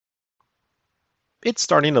It's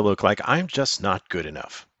starting to look like I'm just not good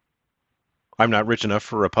enough. I'm not rich enough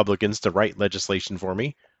for Republicans to write legislation for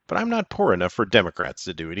me, but I'm not poor enough for Democrats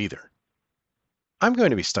to do it either. I'm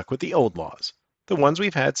going to be stuck with the old laws, the ones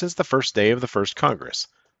we've had since the first day of the first Congress,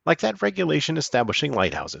 like that regulation establishing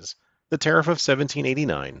lighthouses, the Tariff of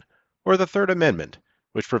 1789, or the Third Amendment,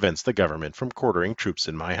 which prevents the government from quartering troops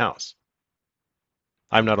in my house.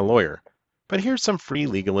 I'm not a lawyer, but here's some free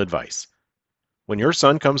legal advice. When your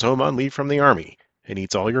son comes home on leave from the Army and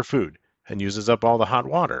eats all your food and uses up all the hot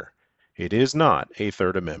water, it is not a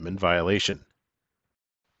Third Amendment violation.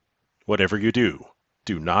 Whatever you do,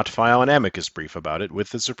 do not file an amicus brief about it with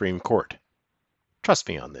the Supreme Court. Trust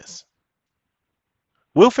me on this.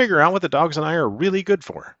 We'll figure out what the dogs and I are really good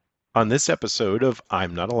for on this episode of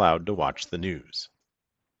I'm Not Allowed to Watch the News.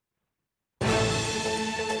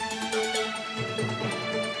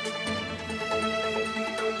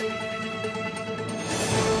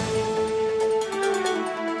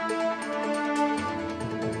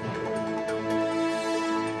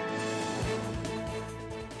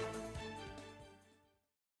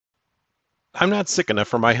 I'm not sick enough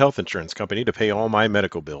for my health insurance company to pay all my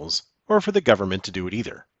medical bills, or for the government to do it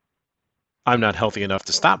either. I'm not healthy enough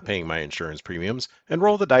to stop paying my insurance premiums and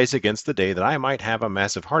roll the dice against the day that I might have a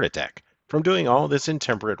massive heart attack from doing all this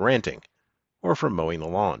intemperate ranting, or from mowing the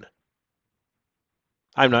lawn.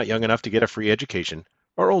 I'm not young enough to get a free education,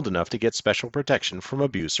 or old enough to get special protection from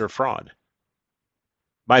abuse or fraud.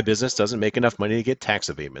 My business doesn't make enough money to get tax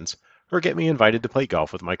abatements, or get me invited to play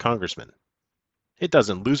golf with my congressman. It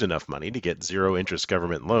doesn't lose enough money to get zero-interest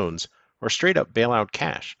government loans or straight-up bailout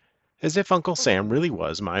cash, as if Uncle Sam really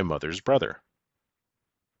was my mother's brother.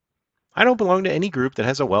 I don't belong to any group that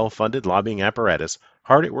has a well-funded lobbying apparatus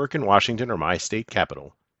hard at work in Washington or my state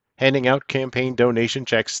capital, handing out campaign donation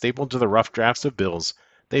checks stapled to the rough drafts of bills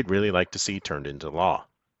they'd really like to see turned into law.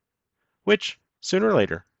 Which, sooner or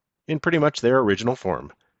later, in pretty much their original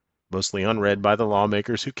form, mostly unread by the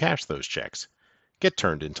lawmakers who cash those checks, get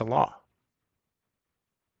turned into law.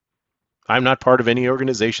 I'm not part of any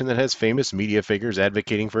organization that has famous media figures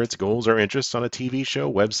advocating for its goals or interests on a TV show,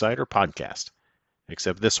 website, or podcast,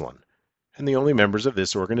 except this one, and the only members of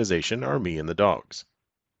this organization are me and the dogs.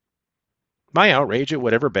 My outrage at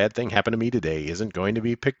whatever bad thing happened to me today isn't going to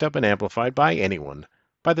be picked up and amplified by anyone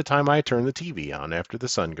by the time I turn the TV on after the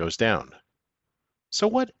sun goes down. So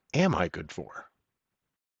what am I good for?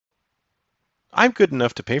 I'm good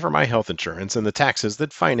enough to pay for my health insurance and the taxes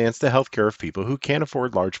that finance the health care of people who can't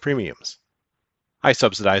afford large premiums. I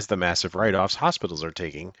subsidize the massive write-offs hospitals are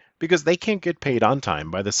taking because they can't get paid on time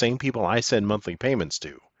by the same people I send monthly payments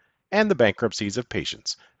to, and the bankruptcies of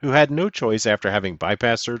patients who had no choice after having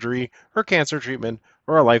bypass surgery or cancer treatment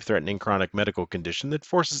or a life-threatening chronic medical condition that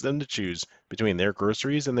forces them to choose between their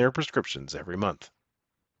groceries and their prescriptions every month.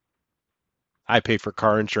 I pay for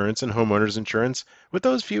car insurance and homeowners insurance with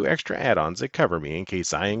those few extra add-ons that cover me in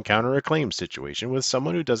case I encounter a claims situation with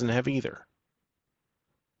someone who doesn't have either.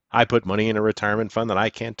 I put money in a retirement fund that I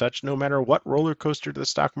can't touch no matter what roller coaster the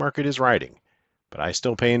stock market is riding, but I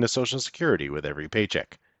still pay into Social Security with every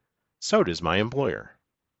paycheck. So does my employer.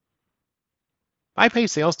 I pay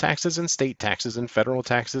sales taxes and state taxes and federal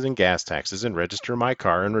taxes and gas taxes and register my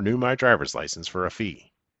car and renew my driver's license for a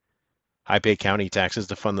fee. I pay county taxes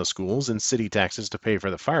to fund the schools and city taxes to pay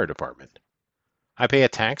for the fire department. I pay a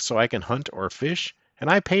tax so I can hunt or fish, and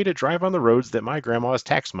I pay to drive on the roads that my grandma's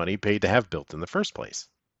tax money paid to have built in the first place.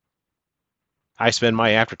 I spend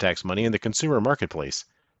my after-tax money in the consumer marketplace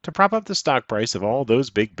to prop up the stock price of all those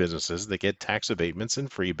big businesses that get tax abatements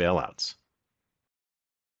and free bailouts.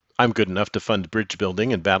 I'm good enough to fund bridge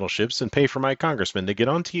building and battleships and pay for my congressman to get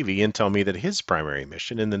on TV and tell me that his primary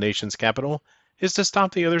mission in the nation's capital is to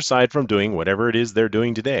stop the other side from doing whatever it is they're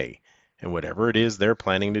doing today and whatever it is they're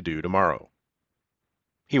planning to do tomorrow.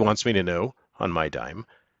 He wants me to know, on my dime,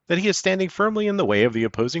 that he is standing firmly in the way of the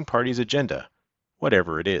opposing party's agenda,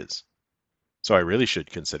 whatever it is. So I really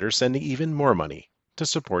should consider sending even more money to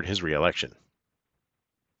support his re-election.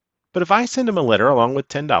 But if I send him a letter along with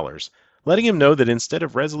 $10, letting him know that instead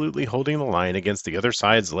of resolutely holding the line against the other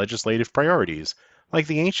side's legislative priorities, like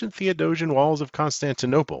the ancient Theodosian walls of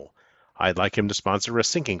Constantinople, I'd like him to sponsor a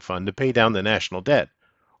sinking fund to pay down the national debt,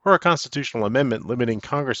 or a constitutional amendment limiting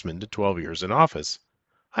congressmen to 12 years in office,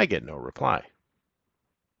 I get no reply.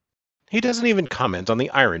 He doesn't even comment on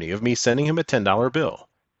the irony of me sending him a $10 bill,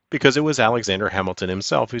 because it was Alexander Hamilton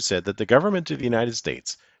himself who said that the government of the United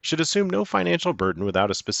States should assume no financial burden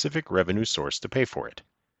without a specific revenue source to pay for it,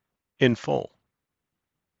 in full.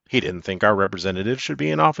 He didn't think our representatives should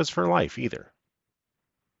be in office for life either.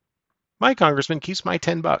 My congressman keeps my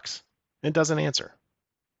 $10 and doesn't answer.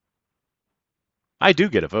 I do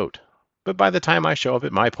get a vote. But by the time I show up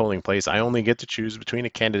at my polling place, I only get to choose between a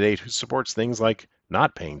candidate who supports things like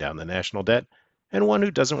not paying down the national debt and one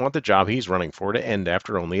who doesn't want the job he's running for to end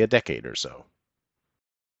after only a decade or so.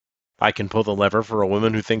 I can pull the lever for a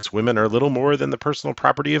woman who thinks women are little more than the personal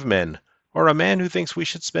property of men, or a man who thinks we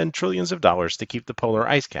should spend trillions of dollars to keep the polar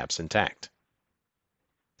ice caps intact.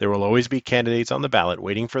 There will always be candidates on the ballot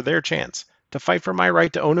waiting for their chance to fight for my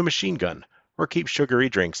right to own a machine gun or keep sugary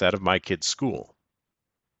drinks out of my kids' school.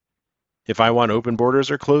 If I want open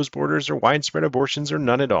borders or closed borders or widespread abortions or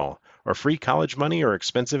none at all, or free college money or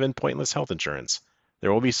expensive and pointless health insurance,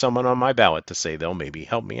 there will be someone on my ballot to say they'll maybe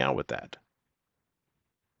help me out with that.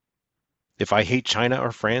 If I hate China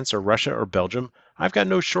or France or Russia or Belgium, I've got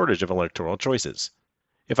no shortage of electoral choices.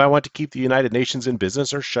 If I want to keep the United Nations in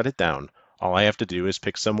business or shut it down, all I have to do is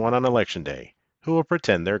pick someone on election day who will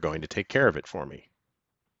pretend they're going to take care of it for me.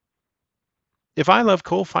 If I love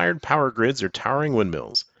coal-fired power grids or towering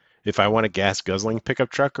windmills, if I want a gas-guzzling pickup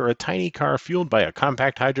truck or a tiny car fueled by a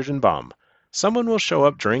compact hydrogen bomb, someone will show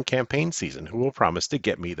up during campaign season who will promise to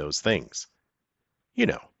get me those things. You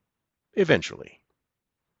know, eventually.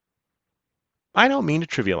 I don't mean to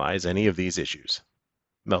trivialize any of these issues.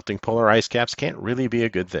 Melting polar ice caps can't really be a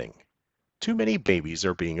good thing. Too many babies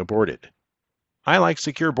are being aborted. I like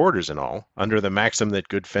secure borders and all, under the maxim that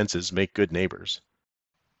good fences make good neighbors.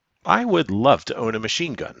 I would love to own a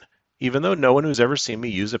machine gun, even though no one who's ever seen me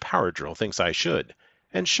use a power drill thinks I should,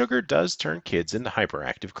 and sugar does turn kids into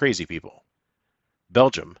hyperactive crazy people.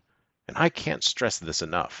 Belgium, and I can't stress this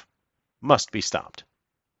enough, must be stopped.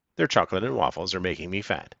 Their chocolate and waffles are making me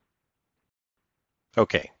fat.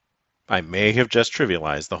 Okay, I may have just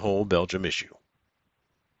trivialized the whole Belgium issue.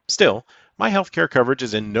 Still, my healthcare coverage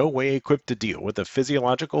is in no way equipped to deal with the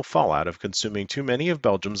physiological fallout of consuming too many of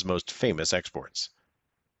Belgium's most famous exports.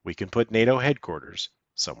 We can put NATO headquarters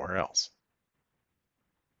somewhere else.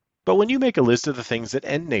 But when you make a list of the things that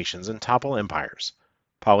end nations and topple empires,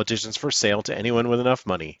 politicians for sale to anyone with enough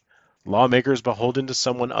money, lawmakers beholden to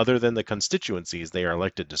someone other than the constituencies they are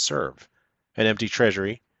elected to serve, an empty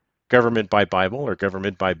treasury, government by Bible or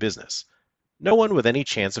government by business, no one with any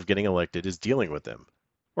chance of getting elected is dealing with them,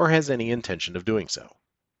 or has any intention of doing so.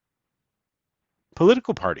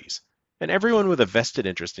 Political parties, and everyone with a vested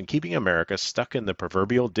interest in keeping America stuck in the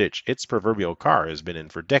proverbial ditch its proverbial car has been in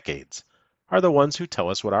for decades, are the ones who tell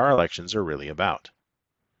us what our elections are really about.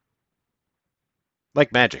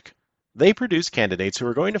 Like magic, they produce candidates who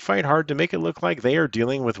are going to fight hard to make it look like they are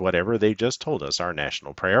dealing with whatever they just told us our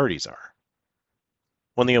national priorities are.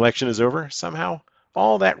 When the election is over, somehow,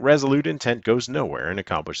 all that resolute intent goes nowhere and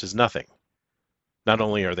accomplishes nothing. Not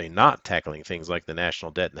only are they not tackling things like the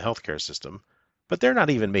national debt and the healthcare system, but they're not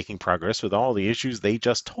even making progress with all the issues they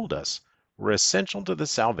just told us were essential to the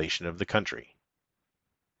salvation of the country.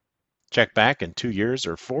 Check back in 2 years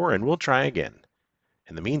or 4 and we'll try again.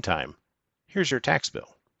 In the meantime, here's your tax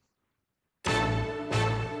bill.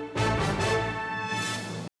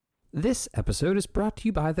 This episode is brought to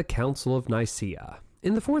you by the Council of Nicaea.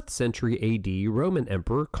 In the 4th century AD, Roman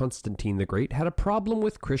Emperor Constantine the Great had a problem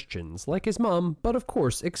with Christians, like his mom, but of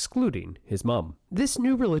course excluding his mom. This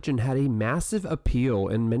new religion had a massive appeal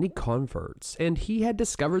and many converts, and he had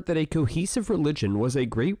discovered that a cohesive religion was a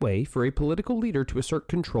great way for a political leader to assert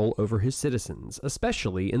control over his citizens,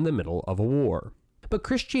 especially in the middle of a war. But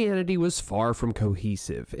Christianity was far from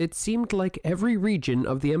cohesive. It seemed like every region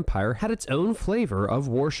of the empire had its own flavor of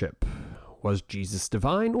worship. Was Jesus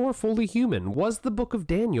divine or fully human? Was the Book of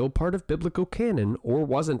Daniel part of biblical canon or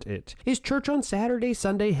wasn't it? Is church on Saturday,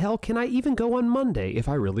 Sunday? Hell, can I even go on Monday if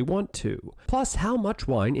I really want to? Plus, how much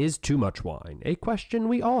wine is too much wine? A question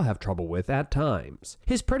we all have trouble with at times.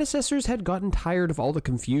 His predecessors had gotten tired of all the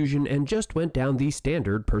confusion and just went down the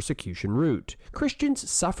standard persecution route. Christians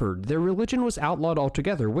suffered. Their religion was outlawed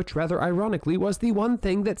altogether, which rather ironically was the one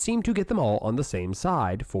thing that seemed to get them all on the same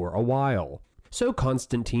side for a while. So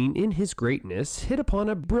Constantine, in his greatness, hit upon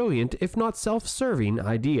a brilliant, if not self-serving,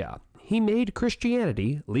 idea. He made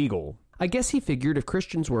Christianity legal. I guess he figured if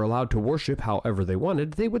Christians were allowed to worship however they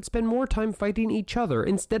wanted, they would spend more time fighting each other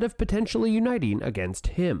instead of potentially uniting against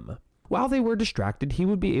him. While they were distracted, he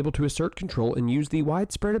would be able to assert control and use the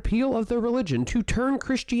widespread appeal of their religion to turn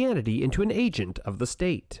Christianity into an agent of the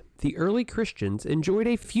state. The early Christians enjoyed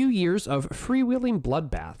a few years of freewheeling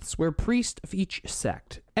bloodbaths where priests of each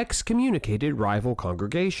sect excommunicated rival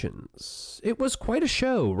congregations. It was quite a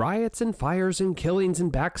show, riots and fires and killings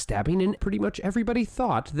and backstabbing, and pretty much everybody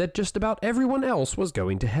thought that just about everyone else was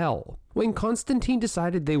going to hell. When Constantine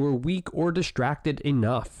decided they were weak or distracted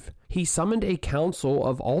enough, He summoned a council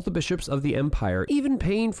of all the bishops of the empire, even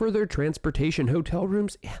paying for their transportation, hotel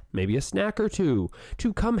rooms, maybe a snack or two,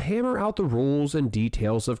 to come hammer out the rules and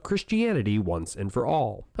details of Christianity once and for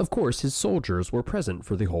all. Of course, his soldiers were present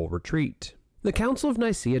for the whole retreat. The Council of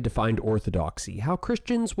Nicaea defined orthodoxy, how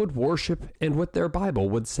Christians would worship and what their Bible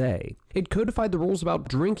would say. It codified the rules about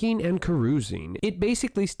drinking and carousing. It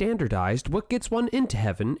basically standardized what gets one into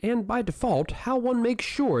heaven and, by default, how one makes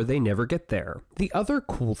sure they never get there. The other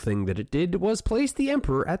cool thing that it did was place the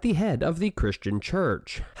emperor at the head of the Christian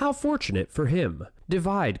church. How fortunate for him.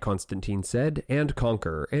 Divide, Constantine said, and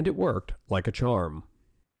conquer, and it worked like a charm.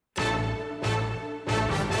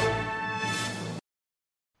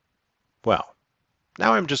 Well,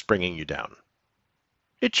 now I'm just bringing you down.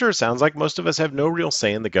 It sure sounds like most of us have no real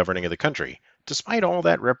say in the governing of the country, despite all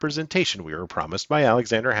that representation we were promised by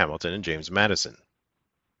Alexander Hamilton and James Madison.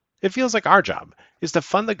 It feels like our job is to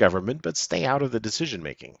fund the government but stay out of the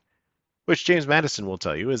decision-making, which James Madison will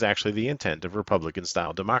tell you is actually the intent of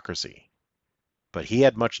Republican-style democracy. But he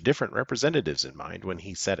had much different representatives in mind when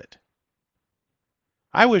he said it.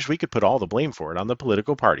 I wish we could put all the blame for it on the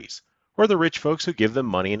political parties, or the rich folks who give them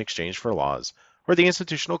money in exchange for laws, or the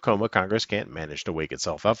institutional coma Congress can't manage to wake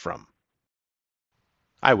itself up from.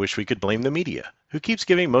 I wish we could blame the media, who keeps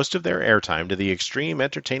giving most of their airtime to the extreme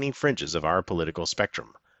entertaining fringes of our political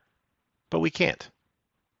spectrum. But we can't.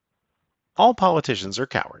 All politicians are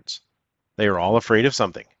cowards. They are all afraid of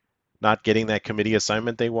something. Not getting that committee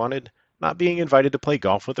assignment they wanted, not being invited to play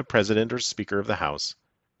golf with the president or speaker of the House,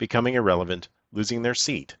 becoming irrelevant, losing their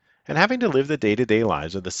seat, and having to live the day-to-day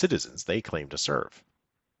lives of the citizens they claim to serve.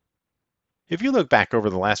 If you look back over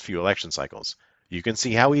the last few election cycles, you can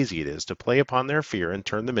see how easy it is to play upon their fear and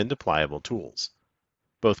turn them into pliable tools.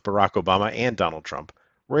 Both Barack Obama and Donald Trump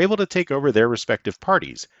were able to take over their respective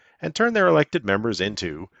parties and turn their elected members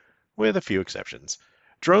into, with a few exceptions,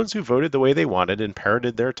 drones who voted the way they wanted and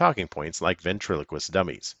parroted their talking points like ventriloquist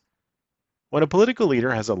dummies. When a political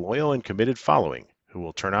leader has a loyal and committed following who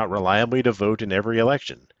will turn out reliably to vote in every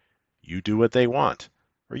election, you do what they want,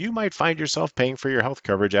 or you might find yourself paying for your health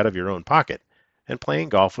coverage out of your own pocket and playing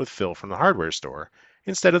golf with Phil from the hardware store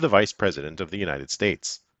instead of the Vice President of the United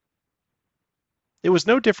States. It was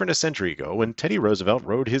no different a century ago when Teddy Roosevelt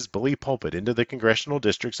rode his bully pulpit into the congressional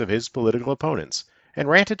districts of his political opponents and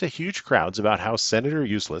ranted to huge crowds about how Senator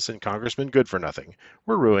Useless and Congressman Good-for-Nothing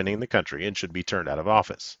were ruining the country and should be turned out of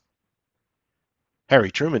office. Harry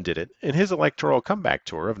Truman did it in his electoral comeback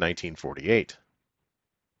tour of 1948.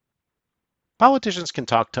 Politicians can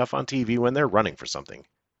talk tough on TV when they're running for something,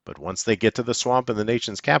 but once they get to the swamp in the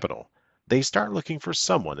nation's capital, they start looking for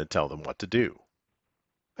someone to tell them what to do.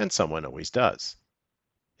 And someone always does.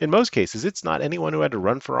 In most cases, it's not anyone who had to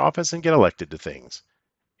run for office and get elected to things.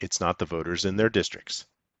 It's not the voters in their districts.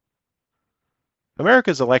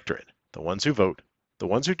 America's electorate, the ones who vote, the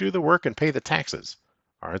ones who do the work and pay the taxes,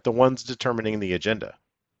 aren't the ones determining the agenda.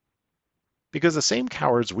 Because the same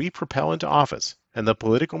cowards we propel into office and the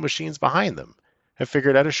political machines behind them have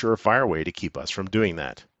figured out a surefire way to keep us from doing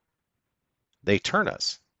that. They turn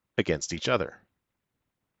us against each other.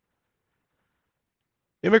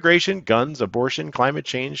 Immigration, guns, abortion, climate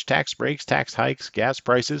change, tax breaks, tax hikes, gas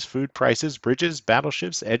prices, food prices, bridges,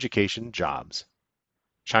 battleships, education, jobs.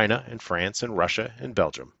 China and France and Russia and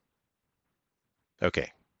Belgium.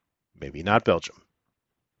 Okay, maybe not Belgium.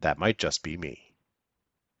 That might just be me.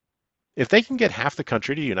 If they can get half the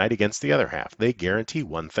country to unite against the other half, they guarantee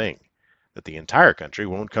one thing, that the entire country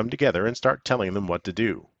won't come together and start telling them what to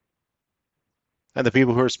do. And the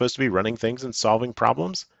people who are supposed to be running things and solving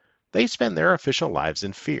problems, they spend their official lives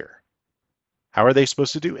in fear. How are they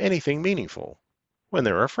supposed to do anything meaningful when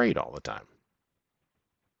they're afraid all the time?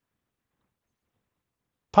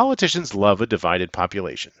 Politicians love a divided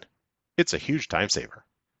population. It's a huge time saver.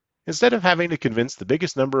 Instead of having to convince the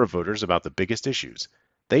biggest number of voters about the biggest issues,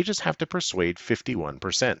 they just have to persuade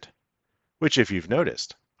 51%, which, if you've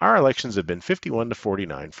noticed, our elections have been 51 to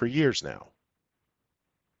 49 for years now.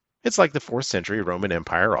 It's like the 4th century Roman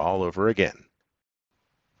Empire all over again.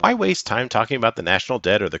 Why waste time talking about the national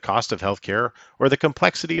debt or the cost of healthcare or the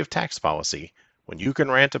complexity of tax policy when you can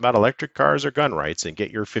rant about electric cars or gun rights and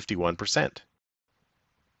get your 51%?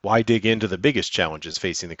 Why dig into the biggest challenges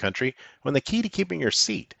facing the country when the key to keeping your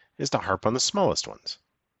seat is to harp on the smallest ones?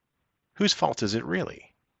 Whose fault is it really?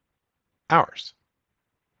 Ours.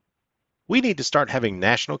 We need to start having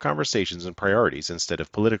national conversations and priorities instead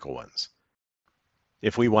of political ones.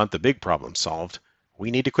 If we want the big problems solved, we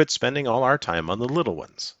need to quit spending all our time on the little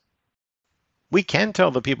ones. We can tell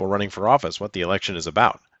the people running for office what the election is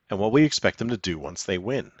about and what we expect them to do once they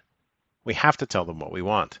win. We have to tell them what we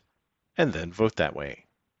want, and then vote that way.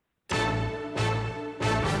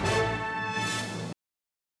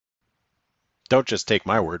 Don't just take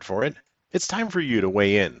my word for it. It's time for you to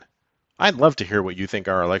weigh in. I'd love to hear what you think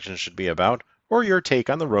our elections should be about, or your take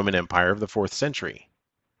on the Roman Empire of the 4th century.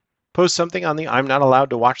 Post something on the I'm Not Allowed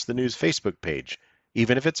to Watch the News Facebook page,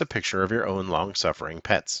 even if it's a picture of your own long-suffering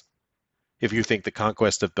pets. If you think the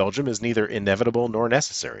conquest of Belgium is neither inevitable nor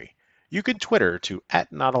necessary, you can Twitter to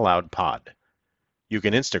 @NotAllowedPod. You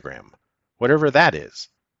can Instagram, whatever that is,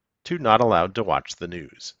 to Not Allowed to Watch the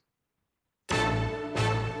News.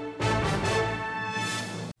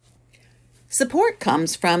 Support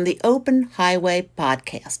comes from the Open Highway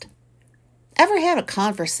Podcast. Ever had a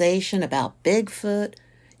conversation about Bigfoot,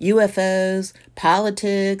 UFOs,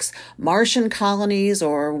 politics, Martian colonies,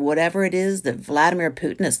 or whatever it is that Vladimir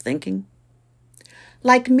Putin is thinking?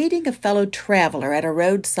 Like meeting a fellow traveler at a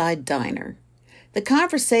roadside diner, the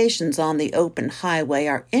conversations on the Open Highway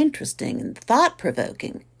are interesting and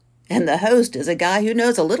thought-provoking, and the host is a guy who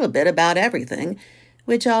knows a little bit about everything,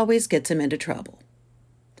 which always gets him into trouble.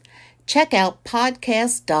 Check out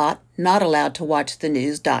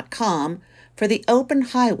podcast.notallowedtowatchthenews.com for the Open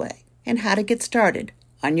Highway and how to get started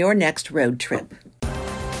on your next road trip.